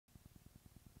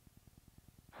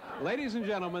Ladies and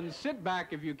gentlemen, sit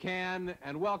back if you can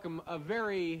and welcome a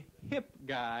very hip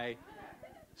guy,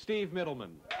 Steve Mittleman.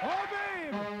 Oh,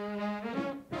 babe!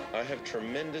 I have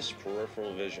tremendous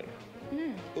peripheral vision.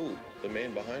 Ooh, the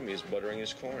man behind me is buttering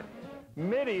his corn.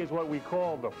 Mitty is what we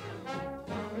called them.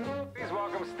 Please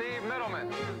welcome Steve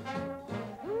Mittleman.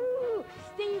 Ooh,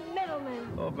 Steve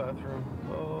Mittleman. Oh, bathroom.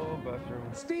 Oh, bathroom.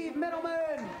 Steve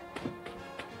Mittleman!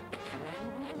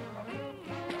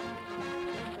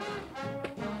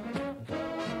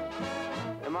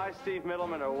 Am I Steve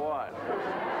Mittleman or what?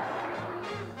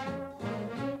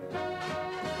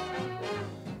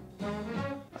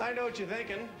 I know what you're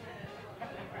thinking.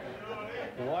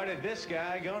 Why did this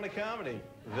guy go into comedy?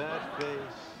 That face.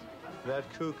 That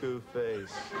cuckoo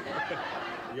face.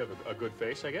 You have a good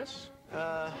face, I guess?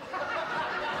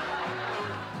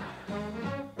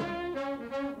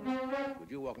 Would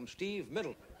you welcome Steve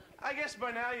Mittleman? I guess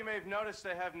by now you may have noticed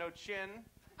I have no chin.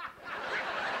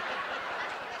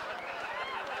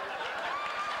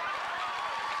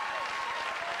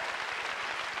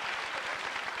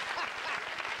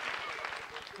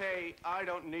 Hey, I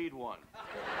don't need one.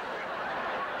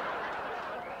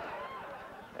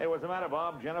 Hey, what's the matter,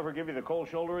 Bob? Jennifer give you the cold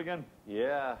shoulder again?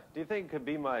 Yeah. Do you think it could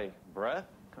be my breath?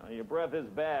 Your breath is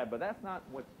bad, but that's not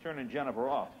what's turning Jennifer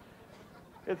off.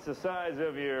 It's the size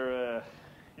of your,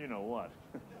 you know what.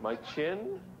 My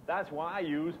chin? That's why I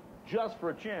use Just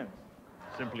for Chins.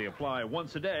 Simply apply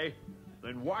once a day,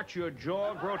 then watch your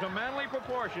jaw grow to manly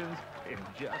proportions in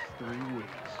just 3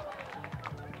 weeks.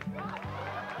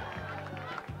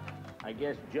 I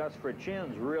guess Just for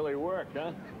Chins really worked,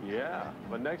 huh? Yeah,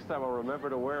 but next time I'll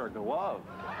remember to wear a glove.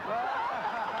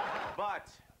 But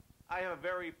I have a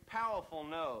very powerful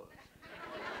nose.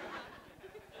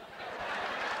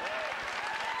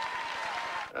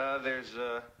 There's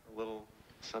a little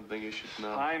something you should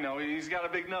know. I know, he's got a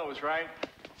big nose, right?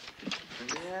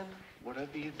 Man,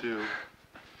 whatever you do,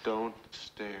 don't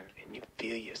stare. And you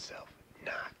feel yourself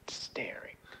not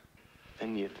staring.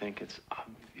 And you think it's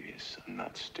obvious I'm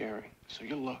not staring. So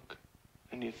you look,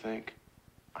 and you think,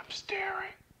 I'm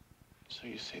staring. So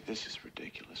you say, this is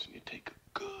ridiculous, and you take a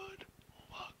good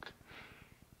look.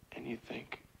 And you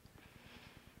think,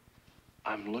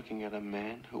 I'm looking at a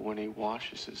man who, when he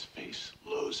washes his face,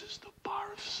 loses the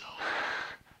bar of soap.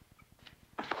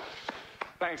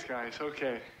 Thanks, guys.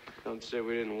 Okay. Don't say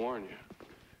we didn't warn you.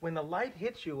 When the light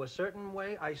hits you a certain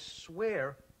way, I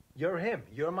swear you're him.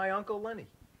 You're my Uncle Lenny.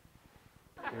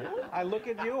 I look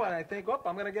at you and I think, oh,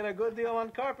 I'm going to get a good deal on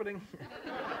carpeting.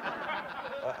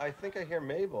 I think I hear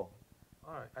Mabel.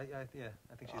 All right. I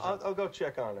think she's... I'll go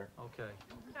check on her. Okay.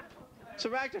 So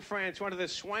back to France, went to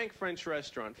this swank French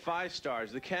restaurant, 5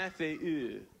 stars, the Café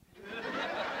U.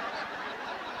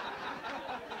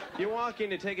 You walk in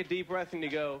to take a deep breath and you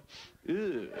go,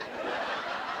 ew.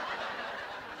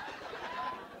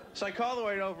 So I called the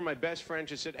waiter over, my best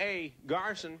French, and said, hey,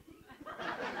 Garson.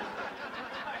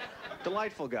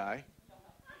 Delightful guy.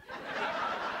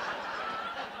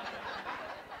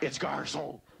 It's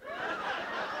Garçon.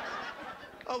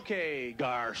 Okay,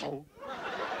 Garçon.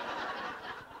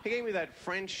 He gave me that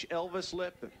French Elvis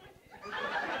lip.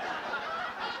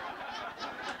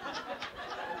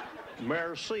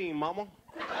 Merci, mama.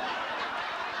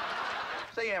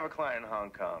 Say you have a client in Hong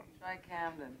Kong. Try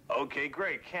Camden. Okay,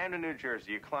 great. Camden, New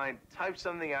Jersey. Your client types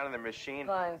something out on the machine.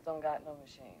 Clients don't got no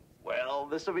machines. Well,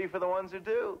 this will be for the ones who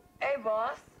do. Hey,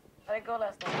 boss. How'd it go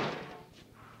last night?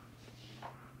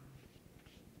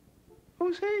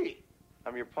 Who's he?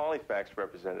 I'm your Polyfax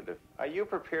representative. Are you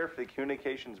prepared for the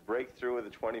communications breakthrough of the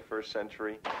 21st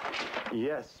century?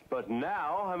 Yes, but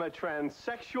now I'm a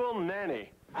transsexual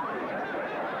nanny.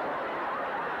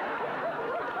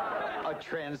 A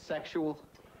transsexual?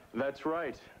 That's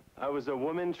right. I was a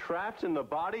woman trapped in the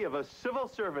body of a civil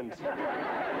servant.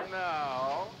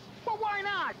 No. Well, why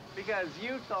not? Because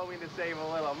you told me to save a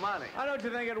little money. I know what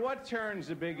you're thinking. What turns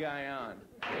the big guy on?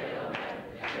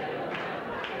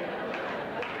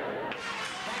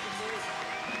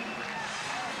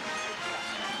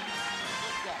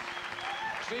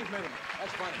 Steve Mittleman.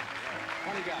 That's funny.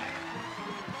 Funny guy.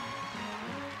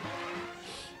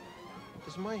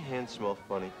 Does my hand smell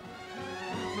funny?